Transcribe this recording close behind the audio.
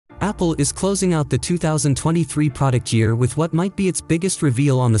Apple is closing out the 2023 product year with what might be its biggest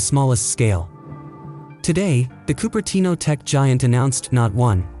reveal on the smallest scale. Today, the Cupertino tech giant announced not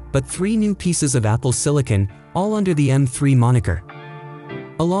one, but 3 new pieces of Apple silicon, all under the M3 moniker.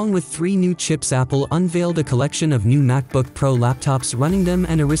 Along with 3 new chips, Apple unveiled a collection of new MacBook Pro laptops running them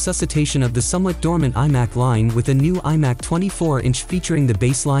and a resuscitation of the somewhat dormant iMac line with a new iMac 24-inch featuring the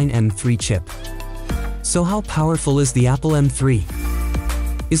baseline M3 chip. So how powerful is the Apple M3?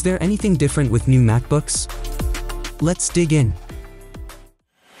 Is there anything different with new MacBooks? Let's dig in.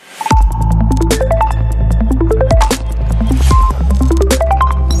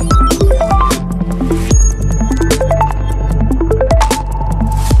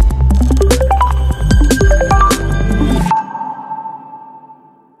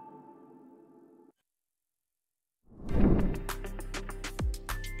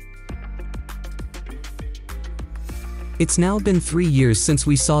 It's now been 3 years since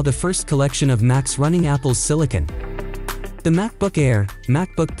we saw the first collection of Macs running Apple's silicon. The MacBook Air,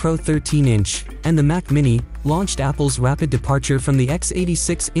 MacBook Pro 13-inch, and the Mac Mini launched Apple's rapid departure from the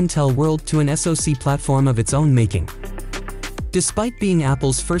x86 Intel world to an SoC platform of its own making. Despite being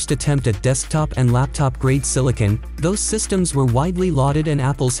Apple's first attempt at desktop and laptop-grade silicon, those systems were widely lauded, and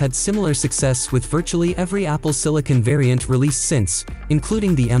Apple's had similar success with virtually every Apple silicon variant released since,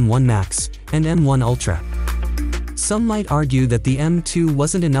 including the M1 Max and M1 Ultra. Some might argue that the M2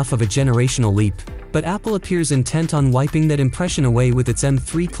 wasn't enough of a generational leap, but Apple appears intent on wiping that impression away with its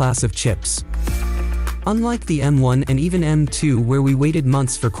M3 class of chips. Unlike the M1 and even M2, where we waited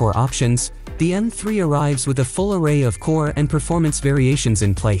months for core options, the M3 arrives with a full array of core and performance variations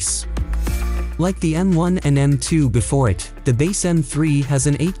in place. Like the M1 and M2 before it, the base M3 has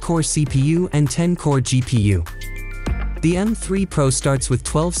an 8-core CPU and 10-core GPU. The M3 Pro starts with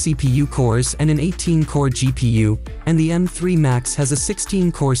 12 CPU cores and an 18-core GPU, and the M3 Max has a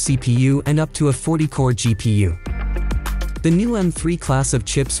 16-core CPU and up to a 40-core GPU. The new M3 class of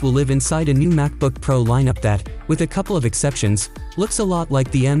chips will live inside a new MacBook Pro lineup that, with a couple of exceptions, looks a lot like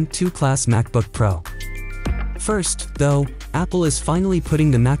the M2 class MacBook Pro. First, though, Apple is finally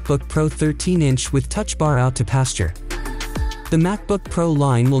putting the MacBook Pro 13-inch with Touch Bar out to pasture. The MacBook Pro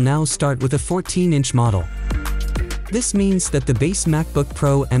line will now start with a 14-inch model. This means that the base MacBook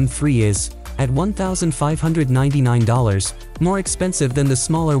Pro M3 is, at $1,599, more expensive than the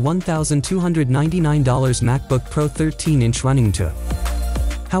smaller $1,299 MacBook Pro 13-inch running to.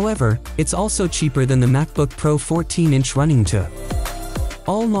 However, it's also cheaper than the MacBook Pro 14-inch running to.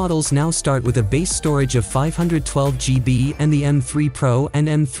 All models now start with a base storage of 512 GB, and the M3 Pro and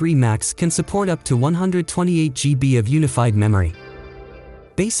M3 Max can support up to 128 GB of unified memory.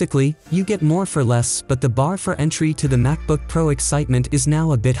 Basically, you get more for less, but the bar for entry to the MacBook Pro excitement is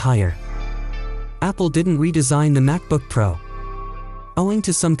now a bit higher. Apple didn't redesign the MacBook Pro. Owing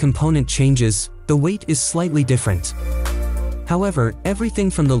to some component changes, the weight is slightly different. However, everything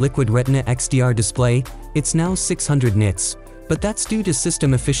from the Liquid Retina XDR display, it's now 600 nits, but that's due to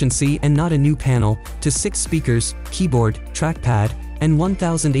system efficiency and not a new panel, to 6 speakers, keyboard, trackpad, and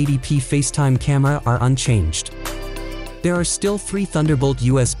 1080p FaceTime camera are unchanged. There are still 3 Thunderbolt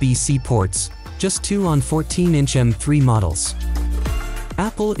USB-C ports, just 2 on 14-inch M3 models.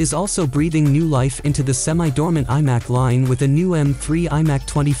 Apple is also breathing new life into the semi-dormant iMac line with a new M3 iMac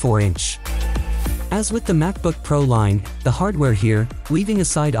 24-inch. As with the MacBook Pro line, the hardware here, leaving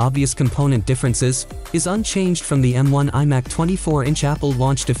aside obvious component differences, is unchanged from the M1 iMac 24-inch Apple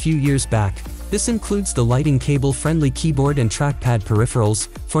launched a few years back. This includes the Lightning cable-friendly keyboard and trackpad peripherals.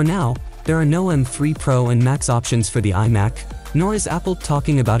 For now, there are no M3 Pro and Max options for the iMac, nor is Apple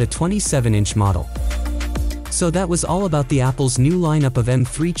talking about a 27-inch model. So that was all about the Apple's new lineup of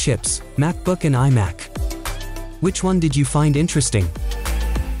M3 chips, MacBook and iMac. Which one did you find interesting?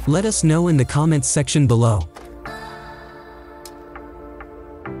 Let us know in the comments section below.